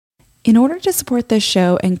In order to support this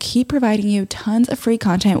show and keep providing you tons of free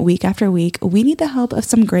content week after week, we need the help of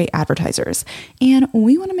some great advertisers. And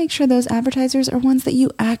we want to make sure those advertisers are ones that you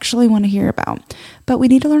actually want to hear about. But we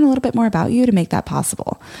need to learn a little bit more about you to make that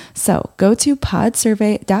possible. So go to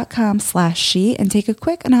podsurvey.com/she and take a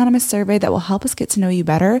quick anonymous survey that will help us get to know you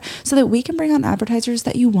better so that we can bring on advertisers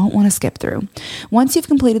that you won't want to skip through. Once you've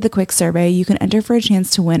completed the quick survey, you can enter for a chance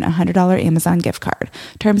to win a $100 Amazon gift card.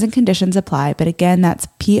 Terms and conditions apply, but again, that's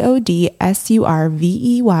podsurvey.com/she.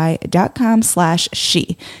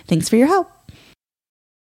 Thanks for your help.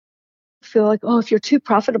 Feel like, oh, if you're too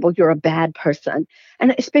profitable, you're a bad person.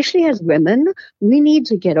 And especially as women, we need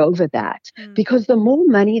to get over that because the more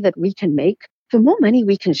money that we can make, the more money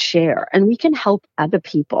we can share and we can help other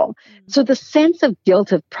people. So the sense of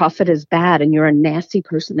guilt of profit is bad and you're a nasty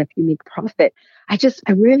person if you make profit. I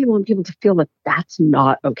really want people to feel that that's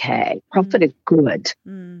not okay. Profit is good.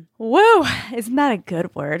 Woo! Isn't that a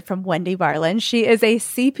good word from Wendy Barlin? She is a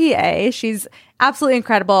CPA. She's absolutely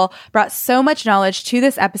incredible, brought so much knowledge to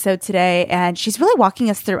this episode today, and she's really walking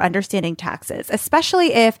us through understanding taxes,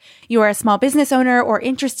 especially if you are a small business owner or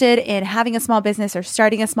interested in having a small business or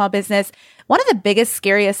starting a small business. One of the biggest,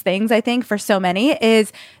 scariest things, I think, for so many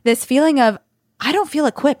is this feeling of, I don't feel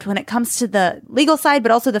equipped when it comes to the legal side,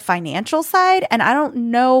 but also the financial side. And I don't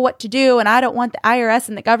know what to do. And I don't want the IRS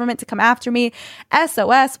and the government to come after me.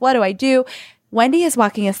 SOS, what do I do? Wendy is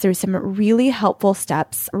walking us through some really helpful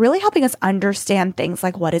steps, really helping us understand things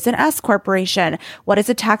like what is an S corporation? What is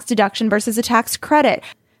a tax deduction versus a tax credit?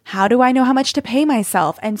 How do I know how much to pay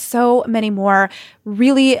myself? And so many more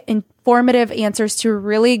really informative answers to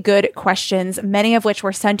really good questions, many of which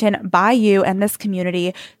were sent in by you and this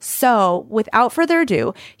community. So without further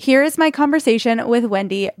ado, here is my conversation with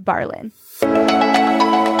Wendy Barlin.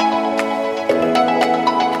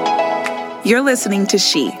 You're listening to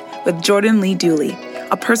She with Jordan Lee Dooley,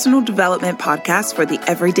 a personal development podcast for the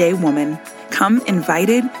everyday woman. Come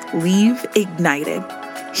invited, leave ignited.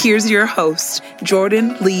 Here's your host,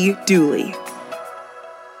 Jordan Lee Dooley.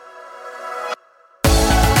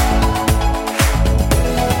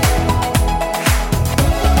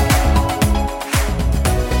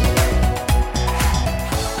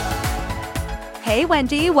 Hey,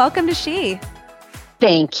 Wendy, welcome to She.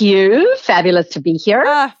 Thank you. Fabulous to be here.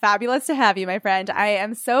 Fabulous to have you, my friend. I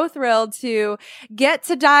am so thrilled to get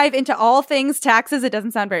to dive into all things taxes. It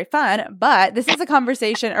doesn't sound very fun, but this is a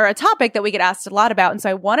conversation or a topic that we get asked a lot about. And so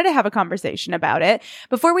I wanted to have a conversation about it.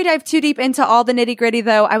 Before we dive too deep into all the nitty gritty,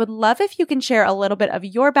 though, I would love if you can share a little bit of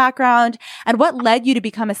your background and what led you to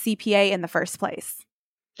become a CPA in the first place.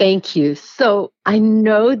 Thank you. So I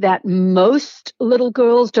know that most little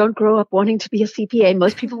girls don't grow up wanting to be a CPA.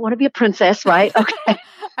 Most people want to be a princess, right? Okay.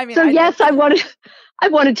 I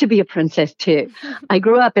wanted to be a princess too. I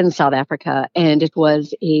grew up in South Africa, and it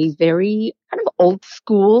was a very kind of old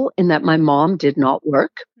school in that my mom did not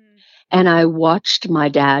work. And I watched my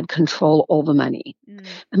dad control all the money.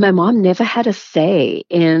 And my mom never had a say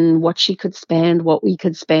in what she could spend, what we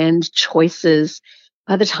could spend, choices.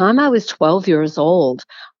 By the time I was 12 years old,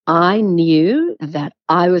 I knew that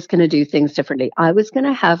I was going to do things differently. I was going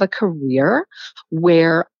to have a career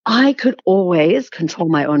where I could always control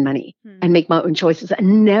my own money and make my own choices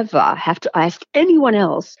and never have to ask anyone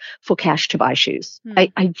else for cash to buy shoes.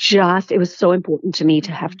 It was so important to me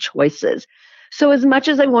to have choices. So as much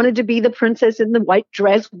as I wanted to be the princess in the white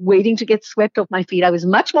dress waiting to get swept off my feet, I was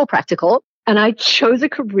much more practical. And I chose a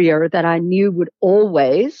career that I knew would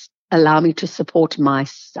always allow me to support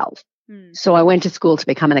myself. So I went to school to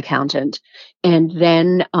become an accountant. And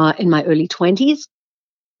then in my early 20s,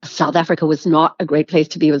 South Africa was not a great place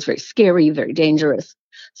to be. It was very scary, very dangerous.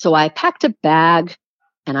 So I packed a bag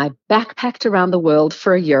and I backpacked around the world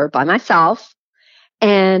for a year by myself.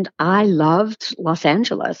 And I loved Los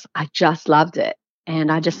Angeles. I just loved it.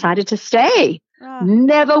 And I decided to stay.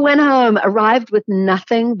 Never went home, arrived with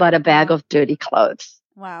nothing but a bag of dirty clothes.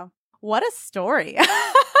 Wow. What a story.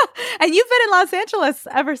 And you've been in Los Angeles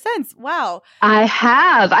ever since. Wow. I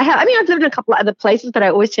have. I mean, I've lived in a couple of other places, but I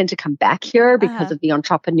always tend to come back here because of the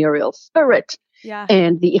entrepreneurial spirit. Yeah.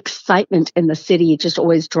 And the excitement in the city just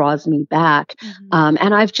always draws me back.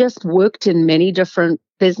 And I've just worked in many different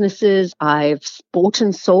businesses. I've bought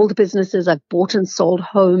and sold businesses. I've bought and sold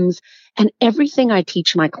homes. And everything I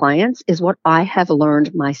teach my clients is what I have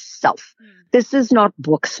learned myself. This is not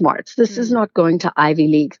book smarts. This is not going to Ivy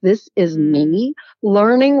League. This is me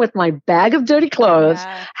learning with my bag of dirty clothes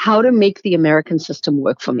how to make the American system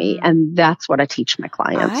work for me. And that's what I teach my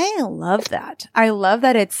clients. I love that. I love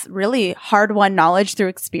that it's really hard-won knowledge through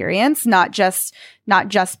experience, not just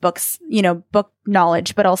books, book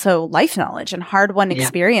knowledge, but also life knowledge and hard-won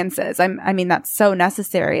experiences. I mean, that's so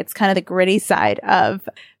necessary. It's kind of the gritty side of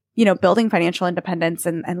building financial independence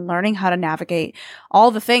and learning how to navigate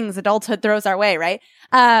all the things adulthood throws our way, right?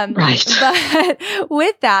 Right. But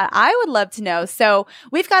with that, I would love to know. So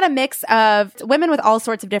we've got a mix of women with all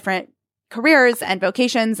sorts of different careers and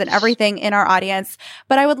vocations and everything in our audience.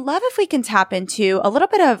 But I would love if we can tap into a little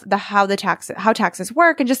bit of how taxes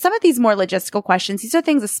work and just some of these more logistical questions. These are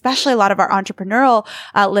things, especially a lot of our entrepreneurial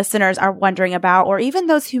listeners are wondering about, or even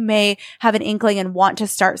those who may have an inkling and want to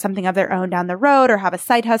start something of their own down the road or have a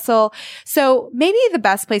side hustle. So maybe the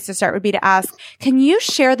best place to start would be to ask, can you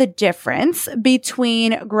share the difference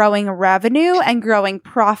between growing revenue and growing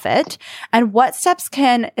profit, and what steps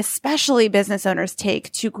can especially business owners take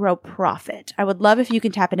to grow profit? I would love if you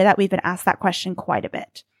can tap into that. We've been asked that question quite a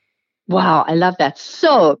bit. Wow, I love that.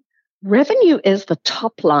 So revenue is the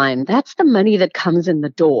top line. That's the money that comes in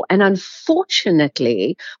the door. And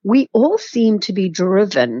unfortunately, we all seem to be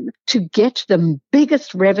driven to get the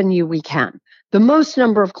biggest revenue we can, the most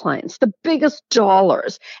number of clients, the biggest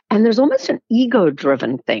dollars. And there's almost an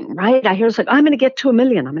ego-driven thing, right? I hear it's like, I'm going to get to $1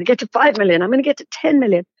 million. I'm going to get to 5 million. I'm going to get to 10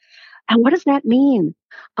 million. And what does that mean?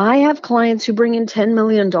 I have clients who bring in $10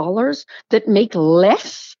 million that make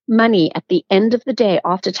less money at the end of the day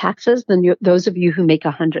after taxes than those of you who make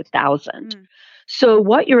 100,000. So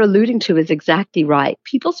what you're alluding to is exactly right.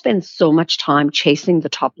 People spend so much time chasing the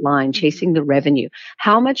top line, chasing the revenue.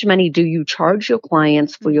 How much money do you charge your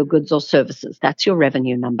clients for your goods or services? That's your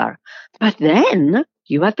revenue number. But then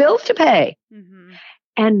you have bills to pay.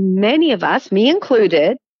 And many of us, me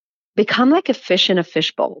included, become like a fish in a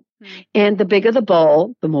fishbowl. And the bigger the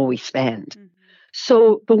bowl, the more we spend.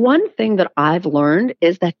 So the one thing that I've learned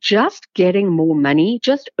is that just getting more money,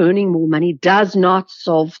 just earning more money does not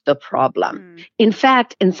solve the problem. In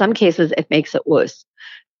fact, in some cases, it makes it worse.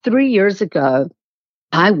 3 years ago,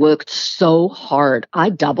 I worked so hard. I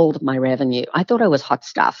doubled my revenue. I thought I was hot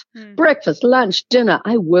stuff. Breakfast, lunch, dinner.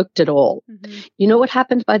 I worked it all. You know what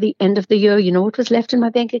happened by the end of the year? You know what was left in my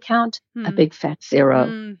bank account? A big fat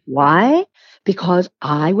zero. Why? Because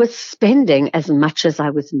I was spending as much as I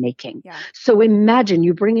was making. So imagine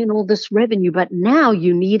you bring in all this revenue, but now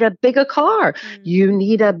you need a bigger car. You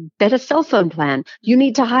need a better cell phone plan. You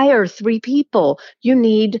need to hire 3 people.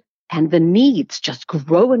 And the needs just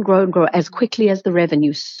grow and grow and grow as quickly as the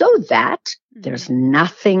revenue, so that there's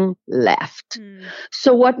nothing left.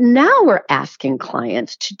 So what now we're asking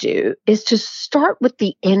clients to do is to start with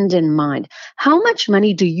the end in mind. How much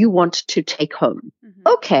money do you want to take home?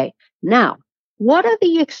 Okay, now, what are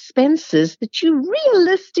the expenses that you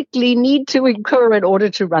realistically need to incur in order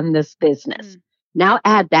to run this business? Now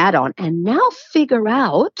add that on, and now figure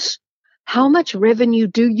out how much revenue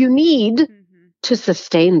do you need to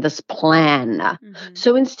sustain this plan.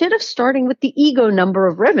 So instead of starting with the ego number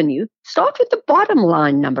of revenue, start with the bottom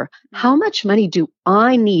line number. How much money do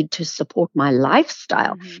I need to support my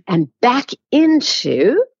lifestyle? And back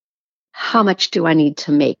into how much do I need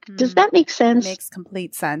to make? Does that make sense? Makes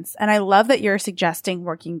complete sense. And I love that you're suggesting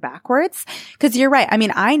working backwards, because you're right. I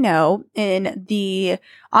mean, I know in the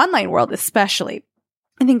online world, especially,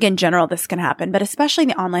 I think in general this can happen, but especially in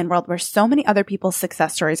the online world where so many other people's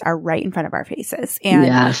success stories are right in front of our faces.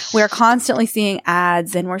 And we're constantly seeing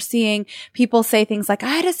ads, and we're seeing people say things like, I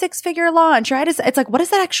had a 6-figure launch, or it's like, what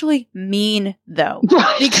does that actually mean though?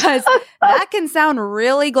 Because that can sound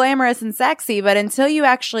really glamorous and sexy, but until you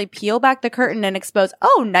actually peel back the curtain and expose,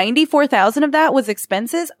 94,000 of that was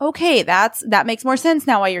expenses. Okay. That makes more sense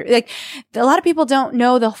now. Why you're like, a lot of people don't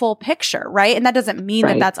know the full picture, right? And that doesn't mean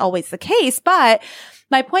that that's always the case, but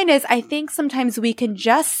my point is, I think sometimes we can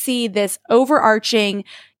just see this overarching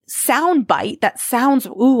sound bite that sounds,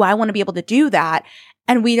 ooh, I want to be able to do that.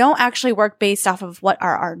 And we don't actually work based off of what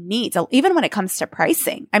are our needs, even when it comes to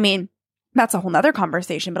pricing. I mean, that's a whole nother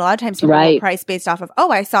conversation, but a lot of times people will price based off of,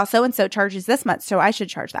 I saw so-and-so charges this much, so I should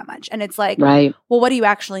charge that much. And it's like, well, what do you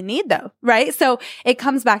actually need though? Right? So it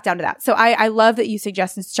comes back down to that. So I love that you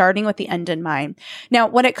suggested starting with the end in mind. Now,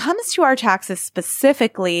 when it comes to our taxes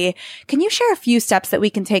specifically, can you share a few steps that we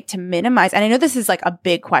can take to minimize? And I know this is like a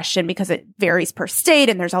big question because it varies per state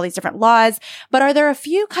and there's all these different laws, but are there a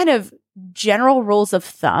few kind of general rules of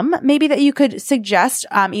thumb maybe that you could suggest,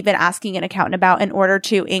 even asking an accountant about in order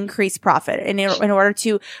to increase profit and in order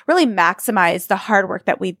to really maximize the hard work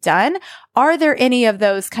that we've done? Are there any of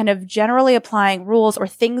those kind of generally applying rules or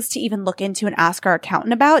things to even look into and ask our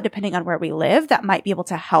accountant about, depending on where we live, that might be able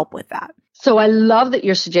to help with that? So I love that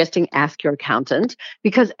you're suggesting ask your accountant,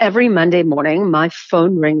 because every Monday morning, my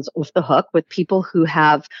phone rings off the hook with people who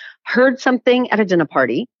have heard something at a dinner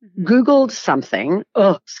party, Googled something,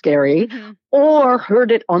 scary, or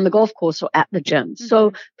heard it on the golf course or at the gym.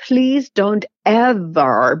 So please don't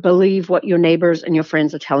ever believe what your neighbors and your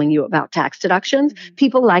friends are telling you about tax deductions.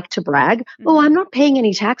 People like to brag. Oh, I'm not paying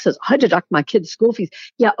any taxes. I deduct my kids' school fees.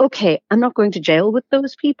 Yeah, okay. I'm not going to jail with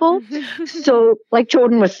those people. So like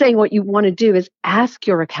Jordan was saying, what you want to do is ask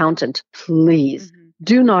your accountant, please.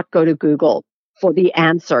 Do not go to Google for the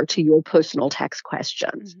answer to your personal tax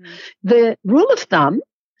questions. The rule of thumb,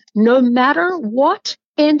 no matter what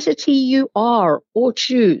entity you are or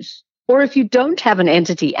choose, or if you don't have an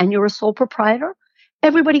entity and you're a sole proprietor,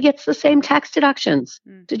 everybody gets the same tax deductions.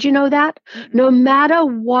 Did you know that? No matter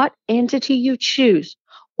what entity you choose,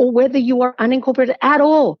 or whether you are unincorporated at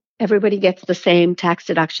all, everybody gets the same tax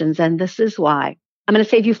deductions. And this is why. I'm going to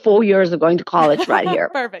save you 4 years of going to college right here.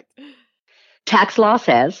 Perfect. Tax law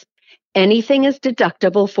says anything is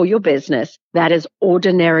deductible for your business that is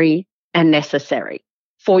ordinary and necessary.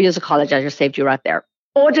 4 years of college, I just saved you right there.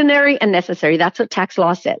 Ordinary and necessary. That's what tax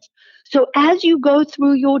law says. So as you go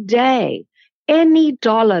through your day, any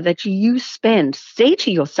dollar that you spend, say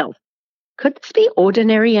to yourself, could this be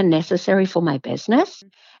ordinary and necessary for my business?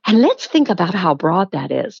 And let's think about how broad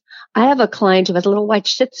that is. I have a client who has a little white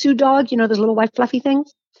Shih Tzu dog, you know, those little white fluffy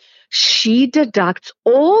things. She deducts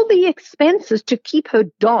all the expenses to keep her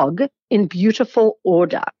dog in beautiful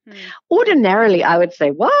order. Ordinarily, I would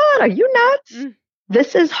say, what? Are you nuts?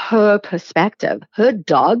 This is her perspective. Her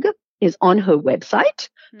dog is on her website.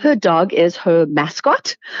 Her dog is her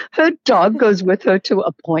mascot. Her dog goes with her to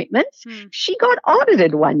appointments. She got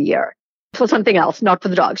audited one year for something else, not for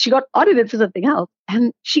the dog. She got audited for something else,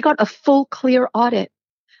 and she got a full, clear audit.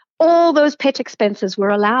 All those pet expenses were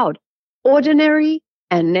allowed. Ordinary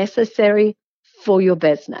and necessary for your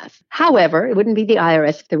business. However, it wouldn't be the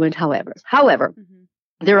IRS if there weren't howevers. However,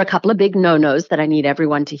 there are a couple of big no-nos that I need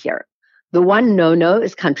everyone to hear. The one no-no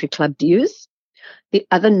is country club dues. The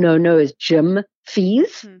other no-no is gym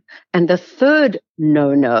fees. And the third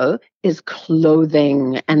no-no is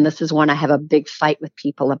clothing. And this is one I have a big fight with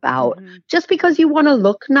people about. Just because you want to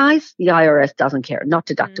look nice, the IRS doesn't care, not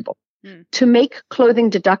deductible. To make clothing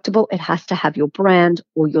deductible, it has to have your brand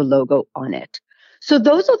or your logo on it. So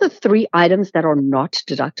those are the 3 items that are not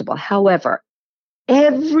deductible. However,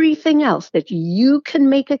 everything else that you can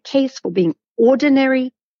make a case for being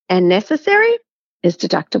ordinary and necessary is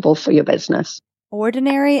deductible for your business.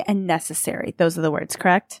 Ordinary and necessary. Those are the words,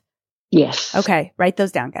 correct? Yes. Okay. Write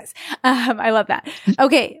those down, guys. I love that.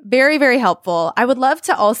 Okay. Very, very helpful. I would love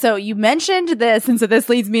to also, you mentioned this, and so this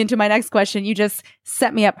leads me into my next question. You just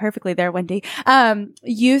set me up perfectly there, Wendy.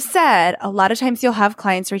 You said a lot of times you'll have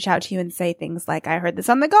clients reach out to you and say things like, I heard this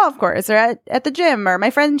on the golf course or at the gym, or my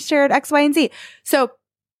friend shared X, Y, and Z. So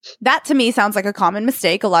that to me sounds like a common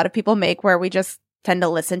mistake a lot of people make, where we just tend to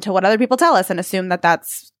listen to what other people tell us and assume that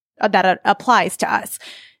that applies to us.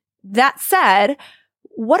 That said,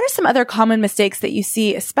 what are some other common mistakes that you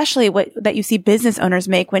see, especially that you see business owners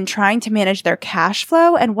make when trying to manage their cash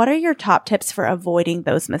flow? And what are your top tips for avoiding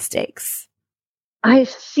those mistakes? I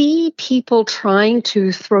see people trying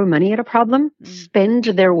to throw money at a problem, spend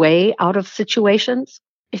their way out of situations,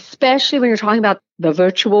 especially when you're talking about the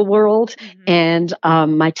virtual world and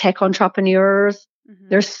my tech entrepreneurs.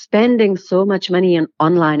 They're spending so much money in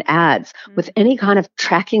online ads with any kind of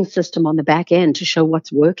tracking system on the back end to show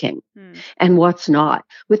what's working and what's not,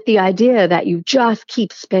 with the idea that you just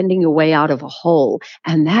keep spending your way out of a hole.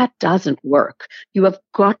 And that doesn't work. You have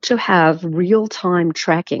got to have real-time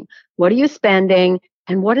tracking. What are you spending?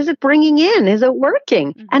 And what is it bringing in? Is it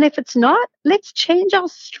working? And if it's not, let's change our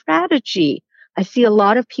strategy. I see a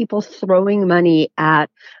lot of people throwing money at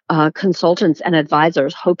consultants and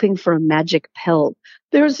advisors, hoping for a magic pill.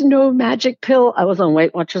 There's no magic pill. I was on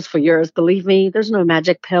Weight Watchers for years. Believe me, there's no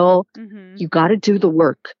magic pill. You got to do the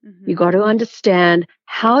work. You got to understand,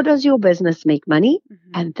 how does your business make money?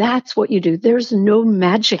 And that's what you do. There's no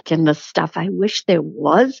magic in this stuff. I wish there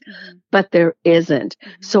was, but there isn't.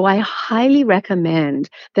 So I highly recommend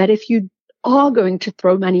that if you are going to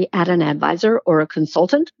throw money at an advisor or a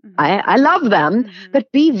consultant, I love them,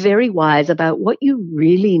 but be very wise about what you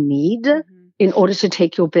really need in order to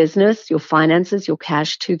take your business, your finances, your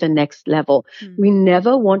cash to the next level. We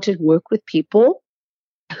never want to work with people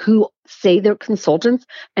who say they're consultants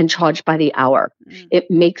and charge by the hour. It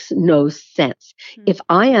makes no sense. If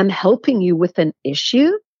I am helping you with an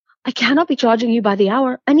issue, I cannot be charging you by the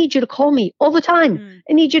hour. I need you to call me all the time.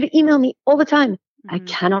 I need you to email me all the time. I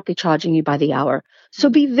cannot be charging you by the hour.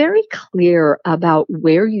 So be very clear about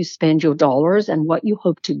where you spend your dollars and what you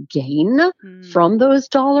hope to gain from those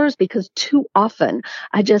dollars, because too often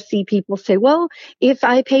I just see people say, well, if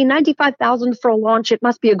I pay $95,000 for a launch, it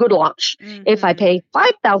must be a good launch. If I pay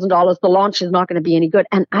 $5,000, the launch is not going to be any good.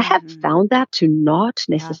 And I have found that to not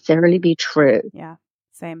necessarily be true. Yeah,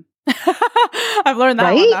 same. I've learned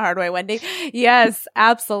that one the hard way, Wendy. Yes,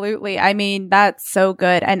 absolutely. I mean, that's so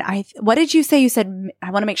good. And what did you say? You said,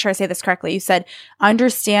 I want to make sure I say this correctly. You said,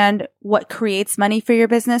 understand what creates money for your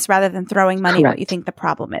business rather than throwing money at what you think the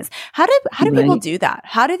problem is. How do people do that?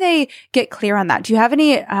 How do they get clear on that? Do you have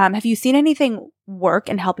any, have you seen anything work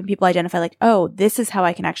in helping people identify like, oh, this is how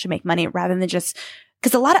I can actually make money rather than just,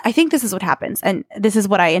 because I think this is what happens. And this is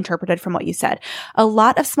what I interpreted from what you said. A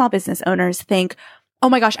lot of small business owners think, oh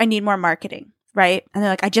my gosh, I need more marketing, right? And they're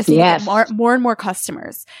like, I just need to get more and more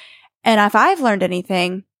customers. And if I've learned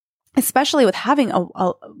anything, especially with having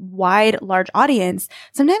a wide, large audience,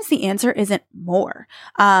 sometimes the answer isn't more.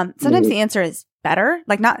 Sometimes the answer is better,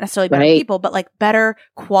 like not necessarily better people, but like better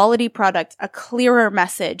quality product, a clearer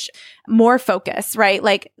message, more focus, right?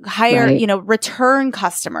 Like higher, return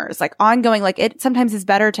customers, like ongoing, like it sometimes is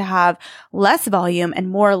better to have less volume and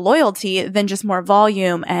more loyalty than just more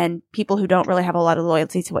volume and people who don't really have a lot of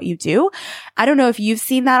loyalty to what you do. I don't know if you've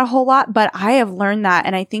seen that a whole lot, but I have learned that.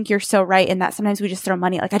 And I think you're so right in that sometimes we just throw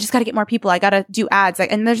money. Like I just got to get more people. I got to do ads.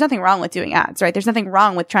 And there's nothing wrong with doing ads, right? There's nothing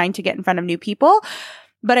wrong with trying to get in front of new people.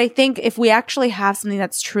 But I think if we actually have something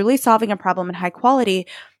that's truly solving a problem in high quality,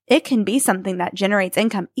 it can be something that generates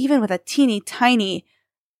income, even with a teeny tiny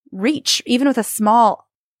reach, even with a small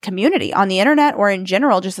community on the internet or in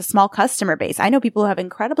general, just a small customer base. I know people who have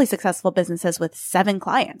incredibly successful businesses with 7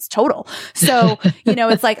 clients total. So,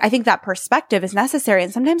 it's like, I think that perspective is necessary.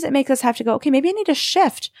 And sometimes it makes us have to go, okay, maybe I need to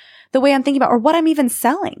shift the way I'm thinking about or what I'm even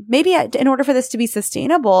selling. Maybe in order for this to be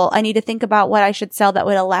sustainable, I need to think about what I should sell that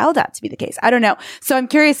would allow that to be the case. I don't know. So I'm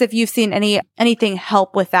curious if you've seen anything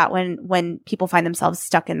help with that when people find themselves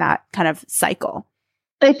stuck in that kind of cycle.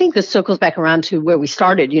 I think this circles back around to where we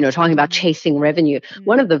started, talking about chasing revenue.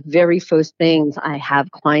 One of the very first things I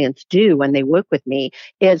have clients do when they work with me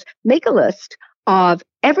is make a list of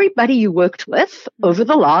everybody you worked with over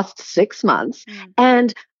the last 6 months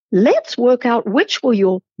and let's work out which were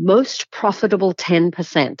your most profitable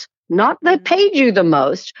 10%. Not that paid you the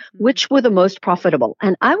most, which were the most profitable.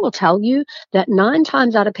 And I will tell you that 9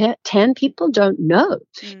 times out of 10 people don't know.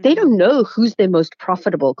 They don't know who's their most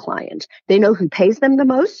profitable client. They know who pays them the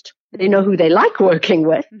most. They know who they like working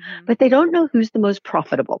with, but they don't know who's the most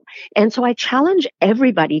profitable. And so I challenge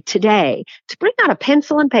everybody today to bring out a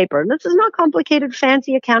pencil and paper. This is not complicated,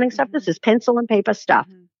 fancy accounting stuff. This is pencil and paper stuff.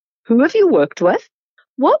 Who have you worked with?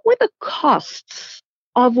 What were the costs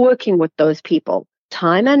of working with those people?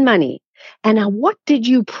 Time and money. And now what did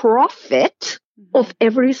you profit of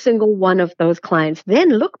every single one of those clients? Then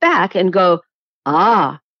look back and go,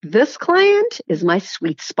 this client is my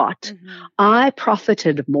sweet spot. I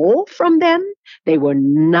profited more from them. They were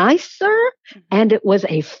nicer and it was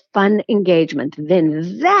a fun engagement.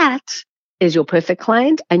 Then that is your perfect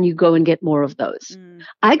client and you go and get more of those.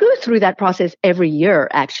 I go through that process every year,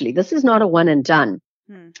 actually. This is not a one and done.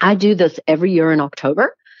 I do this every year in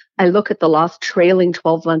October. I look at the last trailing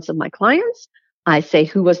 12 months of my clients. I say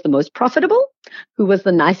who was the most profitable, who was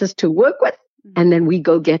the nicest to work with, and then we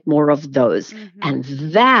go get more of those. And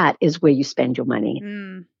that is where you spend your money.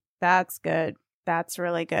 That's good. That's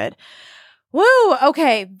really good. Woo!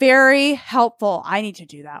 Okay. Very helpful. I need to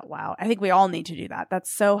do that. Wow. I think we all need to do that.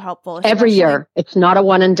 That's so helpful. Every year. It's not a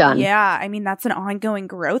one and done. Yeah. I mean, that's an ongoing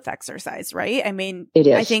growth exercise, right? I mean, it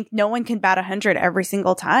is. I think no one can bat 100 every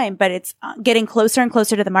single time, but it's getting closer and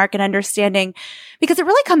closer to the mark and understanding, because it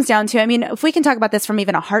really comes down to, I mean, if we can talk about this from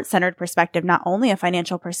even a heart-centered perspective, not only a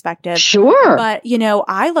financial perspective. Sure. But,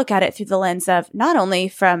 I look at it through the lens of not only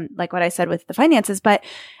from like what I said with the finances, but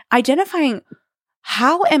identifying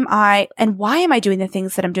how am I and why am I doing the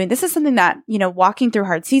things that I'm doing? This is something that, walking through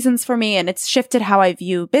hard seasons for me, and it's shifted how I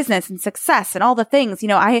view business and success and all the things.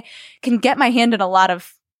 I can get my hand in a lot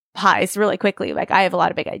of pies really quickly. Like I have a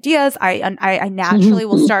lot of big ideas. I naturally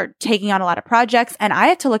will start taking on a lot of projects, and I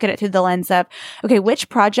have to look at it through the lens of, okay, which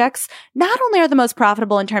projects not only are the most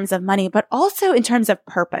profitable in terms of money, but also in terms of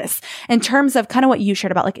purpose, in terms of kind of what you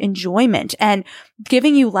shared about like enjoyment and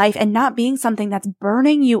giving you life and not being something that's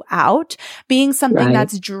burning you out, being something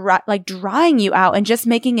that's drying you out and just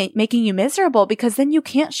making you miserable, because then you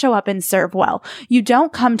can't show up and serve well. You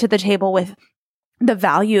don't come to the table with the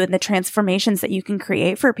value and the transformations that you can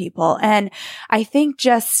create for people. And I think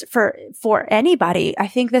just for anybody, I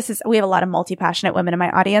think we have a lot of multi-passionate women in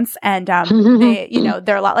my audience, and they,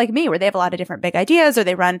 they're a lot like me, where they have a lot of different big ideas, or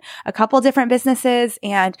they run a couple different businesses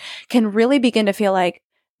and can really begin to feel like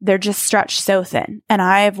they're just stretched so thin. And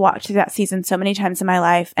I've walked through that season so many times in my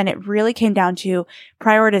life, and it really came down to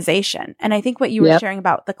prioritization. And I think what you were sharing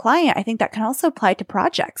about the client, I think that can also apply to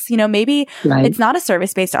projects. Maybe it's not a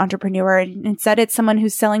service-based entrepreneur, and instead it's someone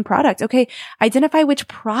who's selling product. Okay, identify which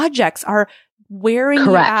projects are wearing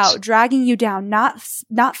you out, dragging you down, not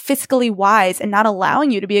fiscally wise, and not allowing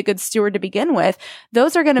you to be a good steward to begin with.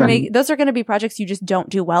 Those are going to be projects you just don't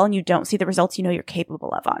do well, and you don't see the results you're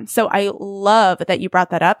capable of on. So I love that you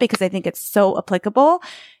brought that up, because I think it's so applicable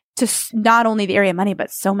to not only the area of money,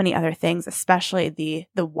 but so many other things, especially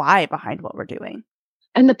the why behind what we're doing.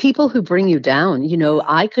 And the people who bring you down,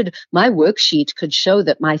 my worksheet could show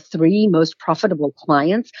that my 3 most profitable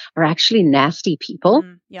clients are actually nasty people.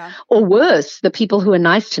 Or worse, the people who are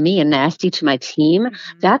nice to me and nasty to my team.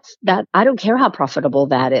 That I don't care how profitable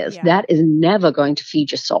that is. That is never going to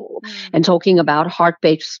feed your soul. And talking about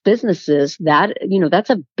heart-based businesses, that's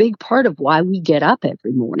a big part of why we get up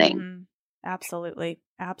every morning. Absolutely.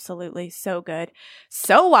 Absolutely. So good.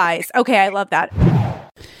 So wise. Okay. I love that.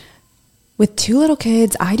 With 2 little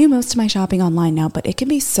kids, I do most of my shopping online now, but it can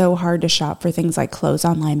be so hard to shop for things like clothes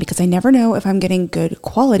online because I never know if I'm getting good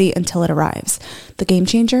quality until it arrives. The game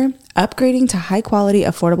changer? Upgrading to high quality,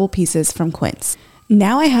 affordable pieces from Quince.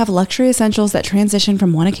 Now I have luxury essentials that transition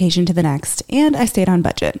from one occasion to the next, and I stayed on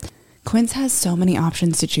budget. Quince has so many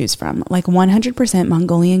options to choose from, like 100%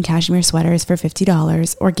 Mongolian cashmere sweaters for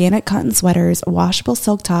 $50, organic cotton sweaters, washable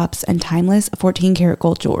silk tops, and timeless 14-karat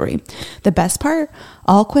gold jewelry. The best part?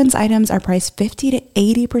 All Quince items are priced 50 to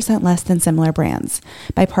 80% less than similar brands.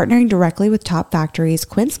 By partnering directly with top factories,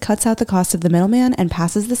 Quince cuts out the cost of the middleman and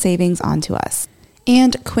passes the savings on to us.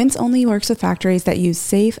 And Quince only works with factories that use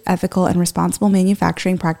safe, ethical, and responsible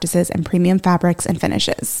manufacturing practices and premium fabrics and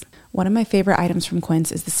finishes. One of my favorite items from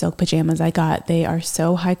Quince is the silk pajamas I got. They are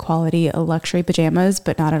so high quality, luxury pajamas,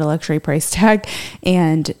 but not at a luxury price tag.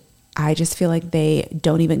 And I just feel like they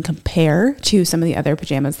don't even compare to some of the other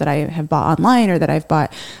pajamas that I have bought online or that I've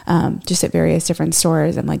bought just at various different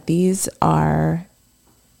stores. I'm like, these are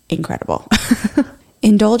incredible.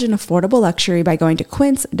 Indulge in affordable luxury by going to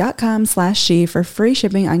quince.com/she for free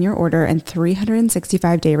shipping on your order and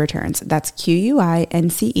 365-day returns. That's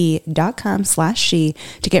QUINCE.com/she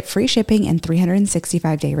to get free shipping and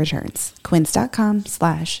 365-day returns.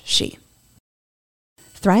 Quince.com/she.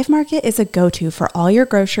 Thrive Market is a go-to for all your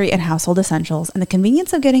grocery and household essentials, and the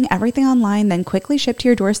convenience of getting everything online then quickly shipped to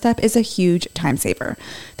your doorstep is a huge time saver.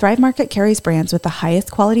 Thrive Market carries brands with the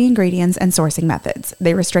highest quality ingredients and sourcing methods.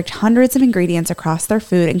 They restrict hundreds of ingredients across their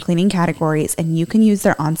food and cleaning categories, and you can use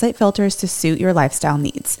their on-site filters to suit your lifestyle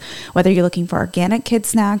needs. Whether you're looking for organic kid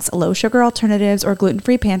snacks, low-sugar alternatives, or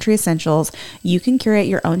gluten-free pantry essentials, you can curate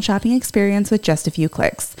your own shopping experience with just a few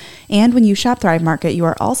clicks. And when you shop Thrive Market, you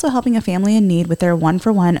are also helping a family in need with their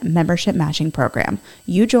one-for-one membership matching program.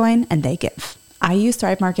 You join and they give. I use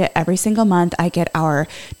Thrive Market every single month. I get our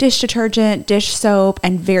dish detergent, dish soap,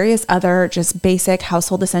 and various other just basic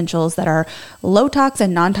household essentials that are low tox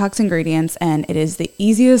and non-tox ingredients, and it is the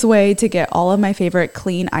easiest way to get all of my favorite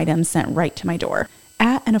clean items sent right to my door.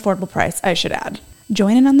 At an affordable price, I should add.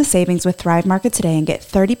 Join in on the savings with Thrive Market today and get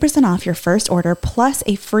 30% off your first order plus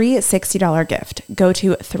a free $60 gift. Go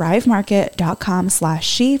to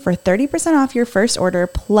thrivemarket.com/she for 30% off your first order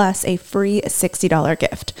plus a free $60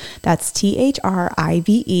 gift. That's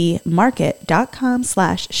THRIVE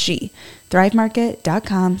market.com/she.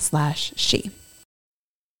 thrivemarket.com/she.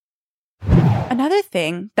 Another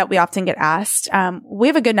thing that we often get asked, we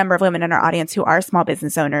have a good number of women in our audience who are small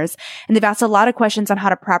business owners, and they've asked a lot of questions on how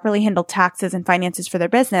to properly handle taxes and finances for their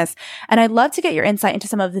business. And I'd love to get your insight into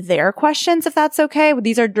some of their questions, if that's okay.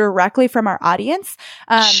 These are directly from our audience.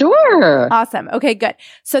 Sure. Awesome. Okay, good.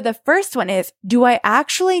 So the first one is, do I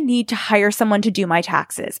actually need to hire someone to do my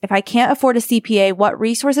taxes? If I can't afford a CPA, what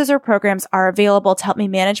resources or programs are available to help me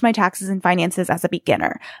manage my taxes and finances as a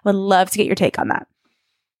beginner? Would love to get your take on that.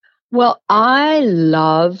 Well, I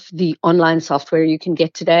love the online software you can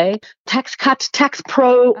get today. TaxCut, Tax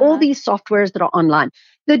Pro, all these softwares that are online.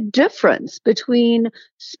 The difference between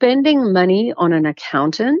spending money on an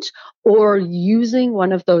accountant or using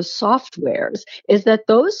one of those softwares is that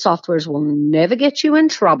those softwares will never get you in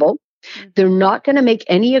trouble. They're not going to make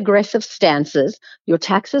any aggressive stances. Your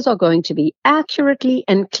taxes are going to be accurately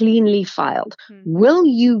and cleanly filed. Will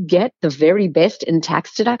you get the very best in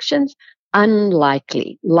tax deductions?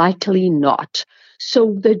 Unlikely, likely not.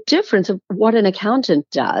 So the difference of what an accountant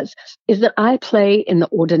does is that I play in the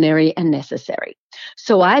ordinary and necessary.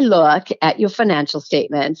 So I look at your financial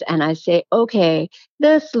statements and I say, okay,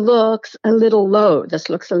 this looks a little low. This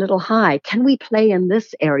looks a little high. Can we play in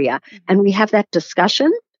this area? And we have that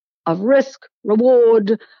discussion of risk,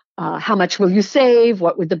 reward, how much will you save?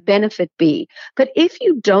 What would the benefit be? But if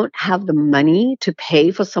you don't have the money to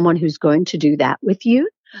pay for someone who's going to do that with you,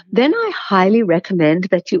 then I highly recommend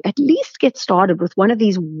that you at least get started with one of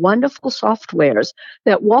these wonderful softwares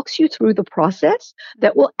that walks you through the process,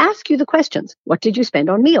 that will ask you the questions. What did you spend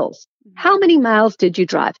on meals? How many miles did you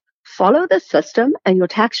drive? Follow the system and your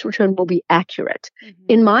tax return will be accurate.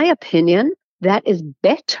 In my opinion, that is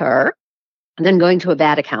better than going to a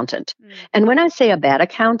bad accountant. And when I say a bad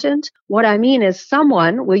accountant, what I mean is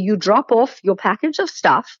someone where you drop off your package of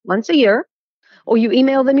stuff once a year, or you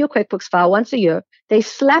email them your QuickBooks file once a year. They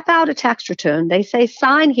slap out a tax return. They say,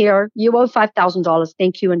 sign here, you owe $5,000.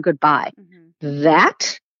 Thank you and goodbye.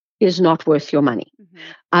 That is not worth your money.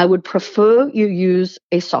 I would prefer you use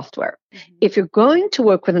a software. If you're going to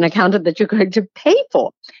work with an accountant that you're going to pay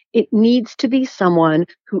for, it needs to be someone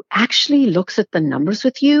who actually looks at the numbers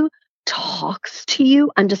with you, talks to you,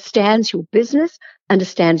 understands your business,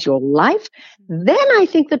 understands your life. Then I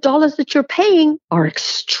think the dollars that you're paying are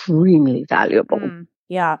extremely valuable.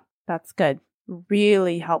 Yeah, that's good.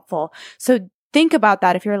 Really helpful. So think about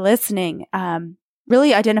that if you're listening.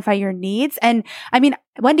 Really identify your needs. And I mean,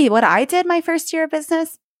 Wendy, what I did my first year of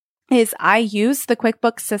business is I used the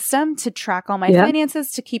QuickBooks system to track all my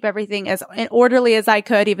finances, to keep everything as orderly as I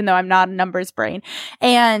could, even though I'm not a numbers brain.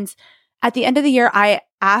 And at the end of the year, I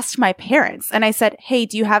asked my parents and I said, hey,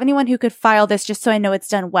 do you have anyone who could file this just so I know it's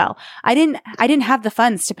done well? I didn't have the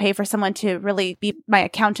funds to pay for someone to really be my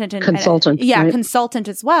accountant and consultant. Consultant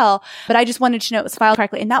as well. But I just wanted to know it was filed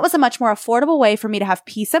correctly. And that was a much more affordable way for me to have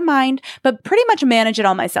peace of mind, but pretty much manage it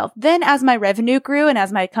all myself. Then as my revenue grew and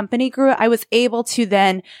as my company grew, I was able to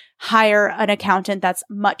then hire an accountant that's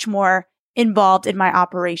much more involved in my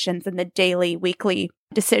operations and the daily, weekly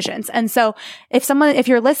decisions. And so if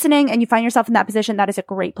you're listening and you find yourself in that position, that is a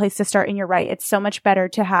great place to start. And you're right. It's so much better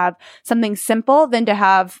to have something simple than to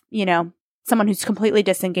have, someone who's completely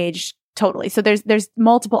disengaged totally. So there's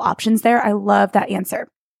multiple options there. I love that answer.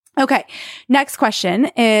 Okay. Next question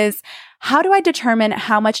is, how do I determine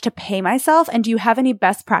how much to pay myself? And do you have any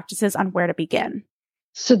best practices on where to begin?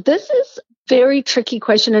 So this is a very tricky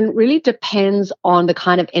question and really depends on the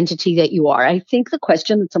kind of entity that you are. I think the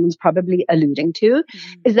question that someone's probably alluding to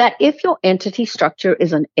is that if your entity structure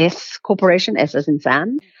is an S corporation, S as in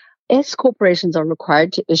Sam, S corporations are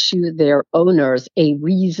required to issue their owners a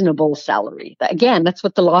reasonable salary. Again, that's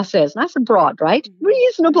what the law says. Nice and broad, right?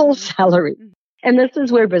 Reasonable salary. And this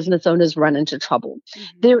is where business owners run into trouble.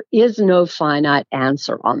 There is no finite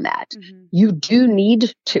answer on that. You do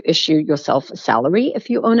need to issue yourself a salary if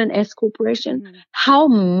you own an S corporation. How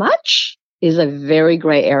much is a very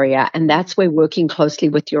gray area. And that's where working closely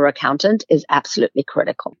with your accountant is absolutely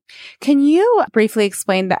critical. Can you briefly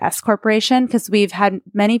explain the S corporation? Because we've had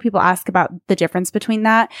many people ask about the difference between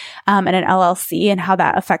that and an LLC and how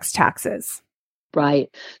that affects taxes. Right.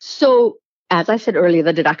 So as I said earlier,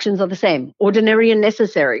 the deductions are the same, ordinary and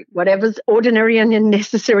necessary. Whatever's ordinary and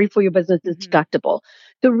necessary for your business is deductible.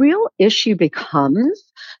 The real issue becomes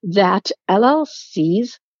that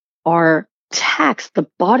LLCs are taxed. The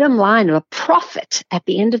bottom line of a profit at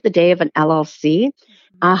the end of the day of an LLC,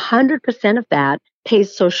 100% of that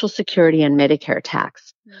pays Social Security and Medicare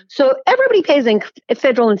tax. So everybody pays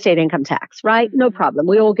federal and state income tax, right? No problem.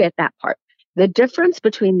 We all get that part. The difference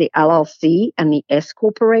between the LLC and the S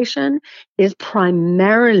corporation is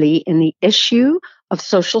primarily in the issue of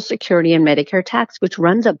Social Security and Medicare tax, which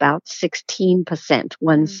runs about 16%,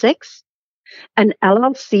 1/6. An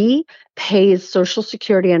LLC pays Social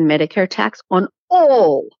Security and Medicare tax on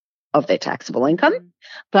all of their taxable income,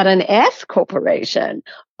 but an S corporation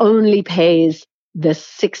only pays the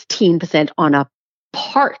 16% on a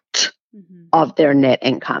part of their net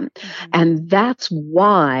income. And that's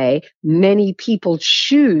why many people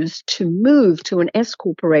choose to move to an S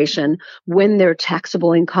corporation when their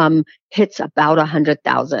taxable income hits about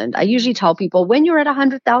 100,000. I usually tell people when you're at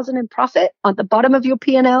 100,000 in profit on the bottom of your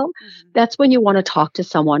P&L, that's when you want to talk to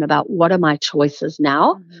someone about what are my choices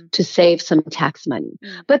now to save some tax money.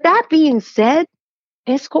 But that being said,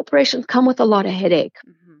 S corporations come with a lot of headache.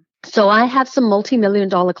 So I have some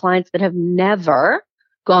multi-million-dollar clients that have never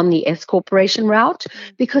gone the S corporation route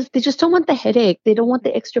because they just don't want the headache. They don't want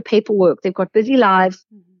the extra paperwork. They've got busy lives.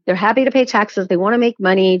 They're happy to pay taxes. They want to make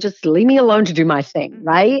money. Just leave me alone to do my thing,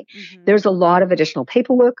 right? There's a lot of additional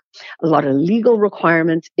paperwork, a lot of legal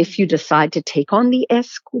requirements if you decide to take on the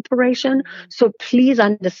S corporation. So please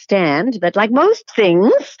understand that, like most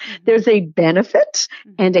things, there's a benefit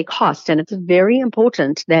and a cost. And it's very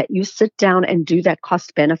important that you sit down and do that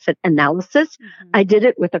cost benefit analysis. I did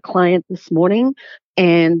it with a client this morning,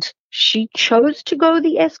 and she chose to go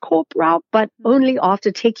the S corp route, but only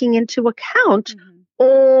after taking into account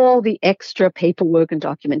all the extra paperwork and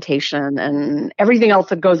documentation and everything else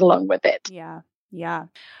that goes along with it. Yeah. Yeah.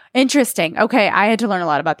 Interesting. Okay. I had to learn a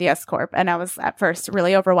lot about the S Corp, and I was at first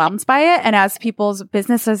really overwhelmed by it. And as people's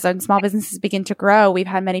businesses and small businesses begin to grow, we've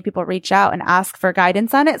had many people reach out and ask for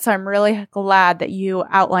guidance on it. So I'm really glad that you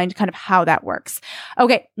outlined kind of how that works.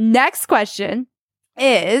 Okay. Next question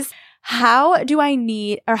is, how do I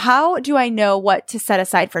know what to set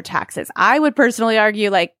aside for taxes? I would personally argue,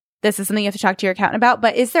 like, this is something you have to talk to your accountant about,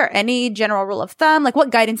 but is there any general rule of thumb? Like,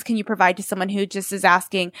 what guidance can you provide to someone who just is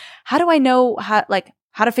asking, how do I know how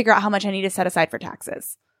to figure out how much I need to set aside for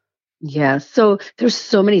taxes? Yeah. So there's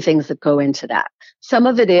so many things that go into that. Some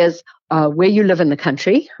of it is where you live in the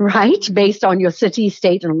country, right? Based on your city,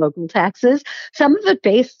 state, and local taxes. Some of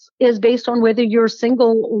it is based on whether you're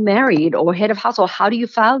single or married or head of household. How do you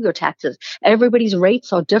file your taxes? Everybody's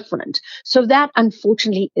rates are different. So that,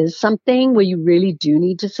 unfortunately, is something where you really do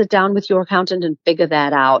need to sit down with your accountant and figure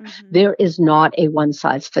that out. There is not a one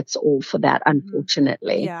size fits all for that,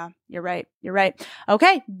 unfortunately. Yeah, you're right. You're right.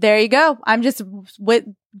 Okay, there you go. I'm just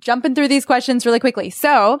jumping through these questions really quickly.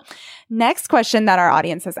 So next question that our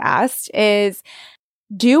audience has asked is,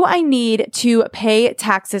 do I need to pay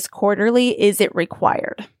taxes quarterly? Is it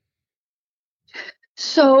required?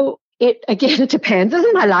 So it depends.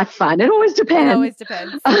 Isn't my life fun? It always depends. It always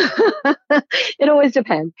depends. It always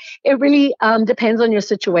depends. It really depends on your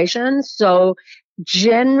situation. So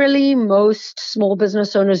generally, most small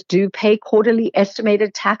business owners do pay quarterly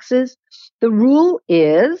estimated taxes. The rule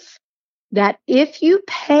is that if you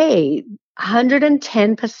pay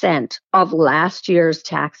 110% of last year's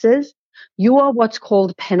taxes, you are what's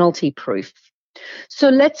called penalty proof. So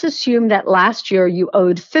let's assume that last year you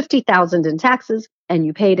owed $50,000 in taxes and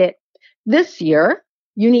you paid it. This year,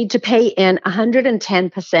 you need to pay in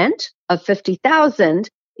 110% of $50,000.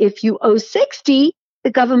 If you owe $60,000, the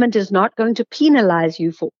government is not going to penalize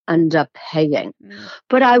you for underpaying.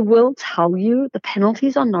 But I will tell you, the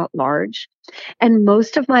penalties are not large. And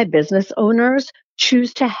most of my business owners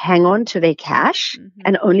choose to hang on to their cash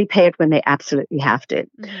and only pay it when they absolutely have to.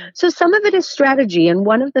 So some of it is strategy. And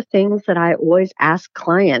one of the things that I always ask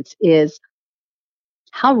clients is,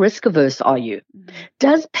 how risk averse are you?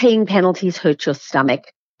 Does paying penalties hurt your stomach?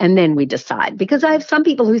 And then we decide. Because I have some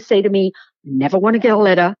people who say to me, I never want to get a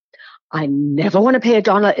letter. I never want to pay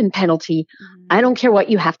 $1 in penalty. I don't care what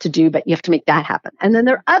you have to do, but you have to make that happen. And then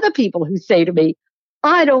there are other people who say to me,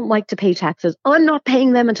 I don't like to pay taxes. I'm not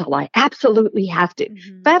paying them until I absolutely have to.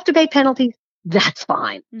 If I have to pay penalties, that's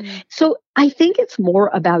fine. So I think it's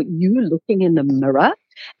more about you looking in the mirror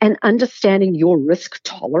and understanding your risk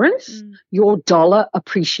tolerance, your dollar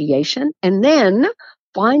appreciation, and then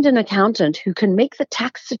find an accountant who can make the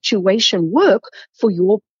tax situation work for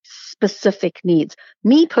your specific needs.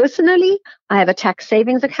 Me personally, I have a tax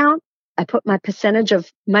savings account. I put my percentage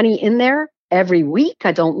of money in there every week.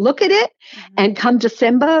 I don't look at it. And come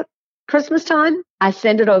December, Christmas time, I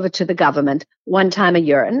send it over to the government one time a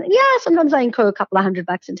year. And yeah, sometimes I incur a couple of $100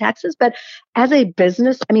 in taxes, but as a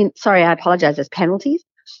business, I apologize, as penalties.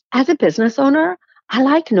 As a business owner, I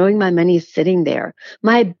like knowing my money is sitting there.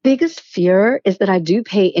 My biggest fear is that I do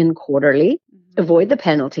pay in quarterly, avoid the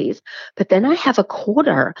penalties, but then I have a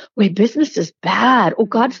quarter where business is bad, or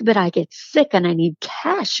God forbid I get sick and I need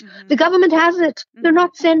cash. The government has it. They're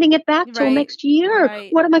not sending it back till next year.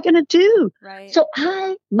 What am I going to do? So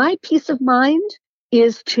my peace of mind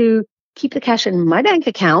is to keep the cash in my bank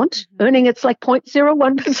account, earning it's like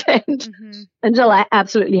 0.01% until I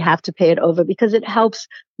absolutely have to pay it over, because it helps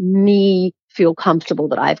me feel comfortable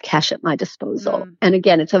that I have cash at my disposal. And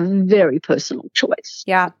again, it's a very personal choice.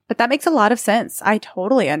 Yeah, but that makes a lot of sense. I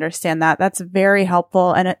totally understand that. That's very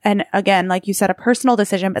helpful. And again, like you said, a personal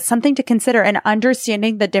decision, but something to consider, and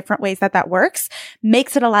understanding the different ways that works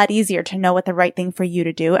makes it a lot easier to know what the right thing for you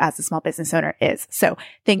to do as a small business owner is. So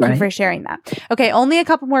thank you for sharing that. Okay, only a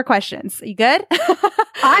couple more questions. You good?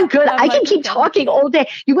 I'm good. I can keep talking all day.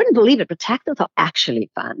 You wouldn't believe it, but taxes are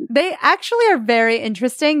actually fun. They actually are very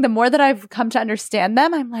interesting. The more that I've come to understand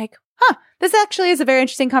them, I'm like, this actually is a very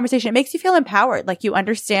interesting conversation. It makes you feel empowered, like you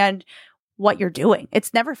understand what you're doing.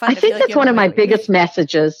 It's never fun. I think that's one of my biggest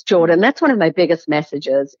messages, Jordan. That's one of my biggest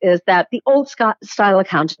messages is that the old style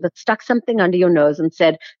accountant that stuck something under your nose and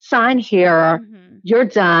said, sign here, you're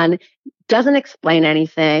done, doesn't explain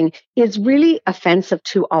anything, is really offensive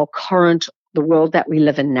to our the world that we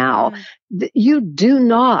live in now. You do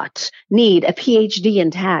not need a PhD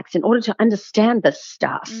in tax in order to understand this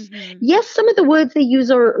stuff. Yes, some of the words they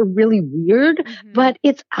use are really weird, but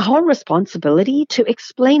it's our responsibility to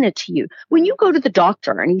explain it to you. When you go to the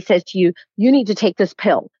doctor and he says to you, you need to take this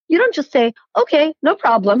pill, you don't just say, okay, no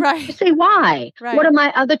problem. Right. You say, why? Right. What are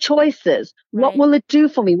my other choices? Right. What will it do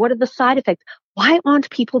for me? What are the side effects? Why aren't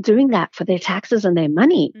people doing that for their taxes and their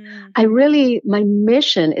money? My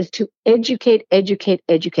mission is to educate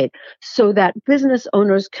so that business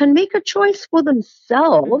owners can make a choice for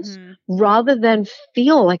themselves rather than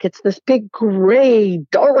feel like it's this big gray,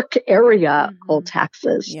 dark area called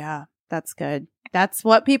taxes. Yeah, that's good. That's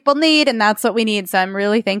what people need, and that's what we need. So I'm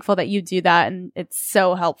really thankful that you do that, and it's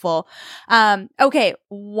so helpful. Okay,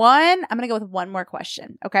 I'm going to go with one more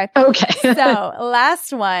question, okay? Okay. So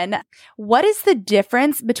last one, what is the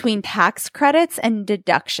difference between tax credits and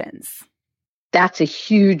deductions? That's a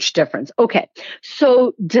huge difference. Okay,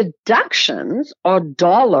 so deductions are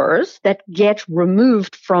dollars that get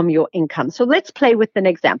removed from your income. So let's play with an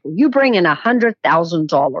example. You bring in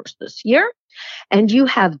 $100,000 this year, and you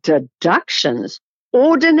have deductions,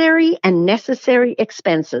 ordinary and necessary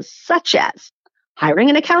expenses, such as hiring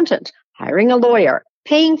an accountant, hiring a lawyer,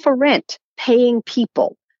 paying for rent, paying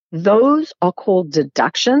people. Those are called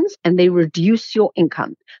deductions, and they reduce your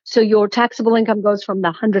income. So your taxable income goes from the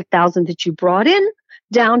 100,000 that you brought in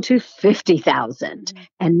down to 50,000.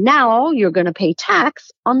 And now you're going to pay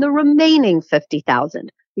tax on the remaining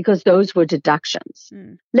 50,000 because those were deductions.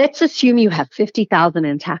 Let's assume you have 50,000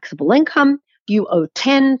 in taxable income. You owe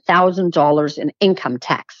 $10,000 in income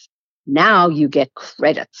tax. Now you get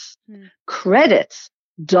credits. Credits,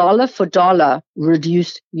 dollar for dollar,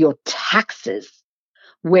 reduce your taxes,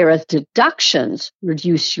 whereas deductions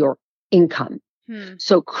reduce your income.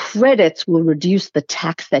 So credits will reduce the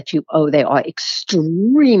tax that you owe. They are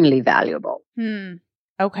extremely valuable.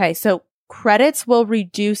 Okay, so credits will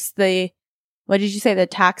reduce what did you say, the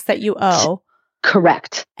tax that you owe?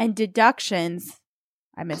 Correct. And deductions,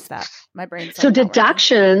 I missed that. My brain's so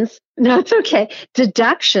deductions, no, it's okay.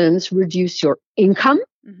 Deductions reduce your income,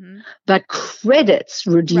 but credits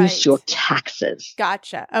reduce your taxes.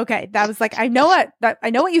 Gotcha. Okay, that was like I know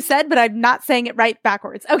what you said, but I'm not saying it right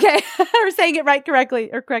backwards. Okay, or saying it right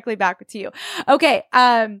correctly backwards to you. Okay,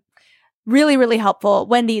 really, really helpful,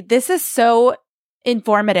 Wendy. This is so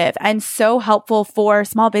informative and so helpful for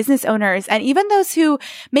small business owners and even those who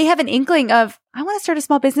may have an inkling of, I want to start a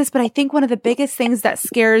small business, but I think one of the biggest things that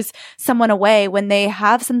scares someone away when they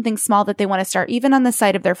have something small that they want to start, even on the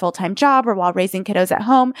side of their full-time job or while raising kiddos at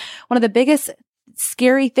home, one of the biggest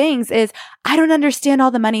scary things is, I don't understand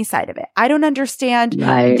all the money side of it. I don't understand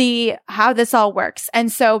how this all works.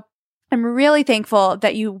 And so I'm really thankful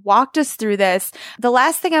that you walked us through this. The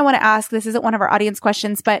last thing I want to ask, this isn't one of our audience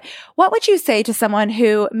questions, but what would you say to someone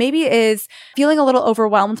who maybe is feeling a little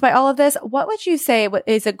overwhelmed by all of this? What would you say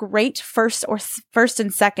is a great first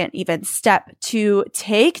and second even step to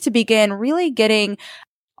take to begin really getting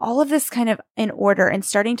all of this kind of in order and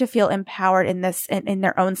starting to feel empowered in this, in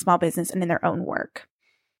their own small business and in their own work?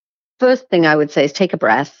 First thing I would say is take a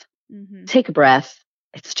breath. Take a breath.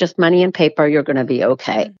 It's just money and paper. You're going to be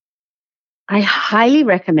okay. I highly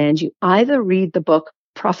recommend you either read the book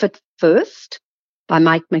Profit First by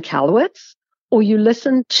Mike Michalowicz, or you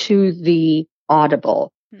listen to the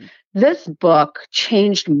Audible. This book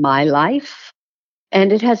changed my life,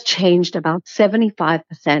 and it has changed about 75%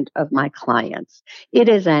 of my clients. It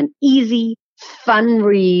is an easy, fun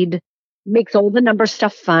read, makes all the number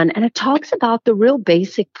stuff fun, and it talks about the real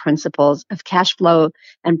basic principles of cash flow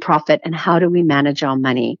and profit and how do we manage our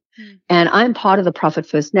money. And I'm part of the Profit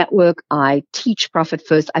First Network. I teach Profit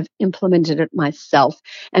First. I've implemented it myself.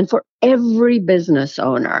 And for every business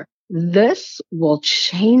owner, this will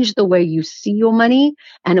change the way you see your money,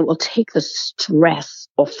 and it will take the stress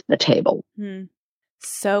off the table.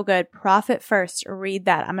 So good. Profit First. Read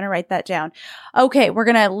that. I'm going to write that down. Okay. We're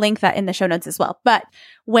going to link that in the show notes as well. But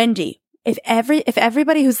Wendy, if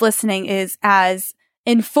everybody who's listening is as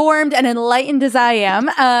informed and enlightened as I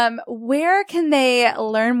am, where can they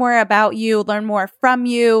learn more about you, learn more from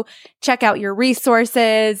you, check out your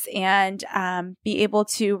resources, and be able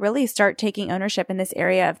to really start taking ownership in this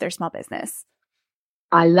area of their small business?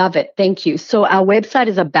 I love it. Thank you. So our website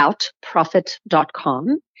is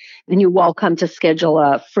aboutprofit.com, and you're welcome to schedule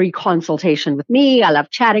a free consultation with me. I love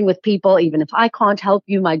chatting with people. Even if I can't help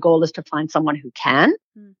you, my goal is to find someone who can.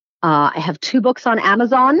 I have 2 books on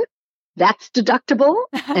Amazon. That's Deductible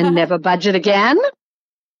and Never Budget Again.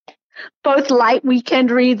 Both light weekend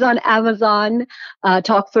reads on Amazon,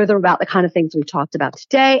 talk further about the kind of things we've talked about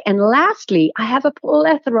today. And lastly, I have a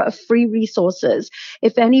plethora of free resources.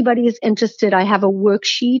 If anybody is interested, I have a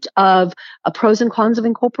worksheet of pros and cons of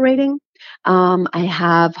incorporating. I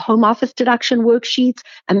have home office deduction worksheets.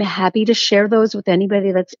 I'm happy to share those with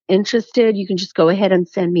anybody that's interested. You can just go ahead and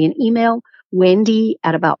send me an email,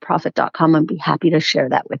 Wendy@aboutprofit.com. I'd be happy to share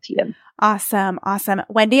that with you. Awesome. Awesome.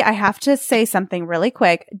 Wendy, I have to say something really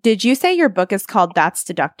quick. Did you say your book is called That's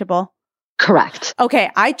Deductible? Correct.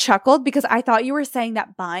 Okay. I chuckled because I thought you were saying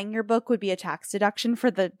that buying your book would be a tax deduction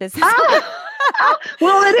for the business.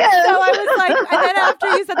 Well, it is. So I was like, and then after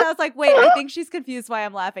you said that, I was like, wait, I think she's confused why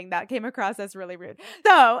I'm laughing. That came across as really rude.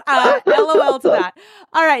 So LOL to that.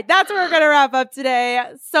 All right. That's where we're going to wrap up today.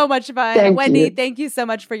 So much fun. Wendy, thank you so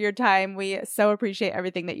much for your time. We so appreciate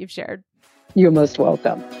everything that you've shared. You're most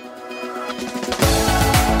welcome.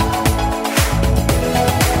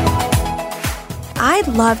 I'd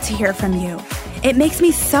love to hear from you. It makes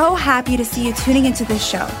me so happy to see you tuning into this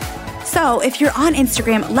show. So if you're on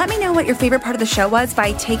Instagram, let me know what your favorite part of the show was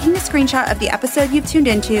by taking a screenshot of the episode you've tuned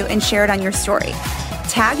into and share it on your story.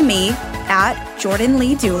 Tag me at Jordan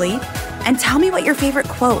Lee Dooley and tell me what your favorite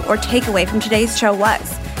quote or takeaway from today's show was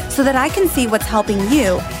so that I can see what's helping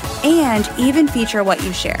you and even feature what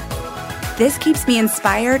you share. This keeps me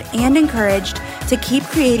inspired and encouraged to keep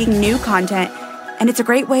creating new content, and it's a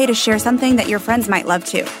great way to share something that your friends might love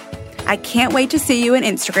too. I can't wait to see you in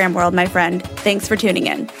Instagram world, my friend. Thanks for tuning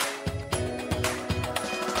in.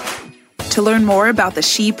 To learn more about the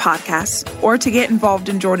She Podcast or to get involved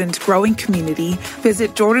in Jordan's growing community,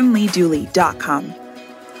 visit jordanleedooley.com.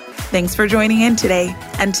 Thanks for joining in today.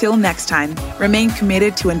 Until next time, remain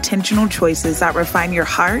committed to intentional choices that refine your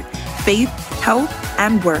heart, faith, health,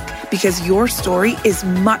 and work, because your story is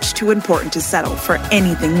much too important to settle for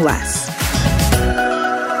anything less.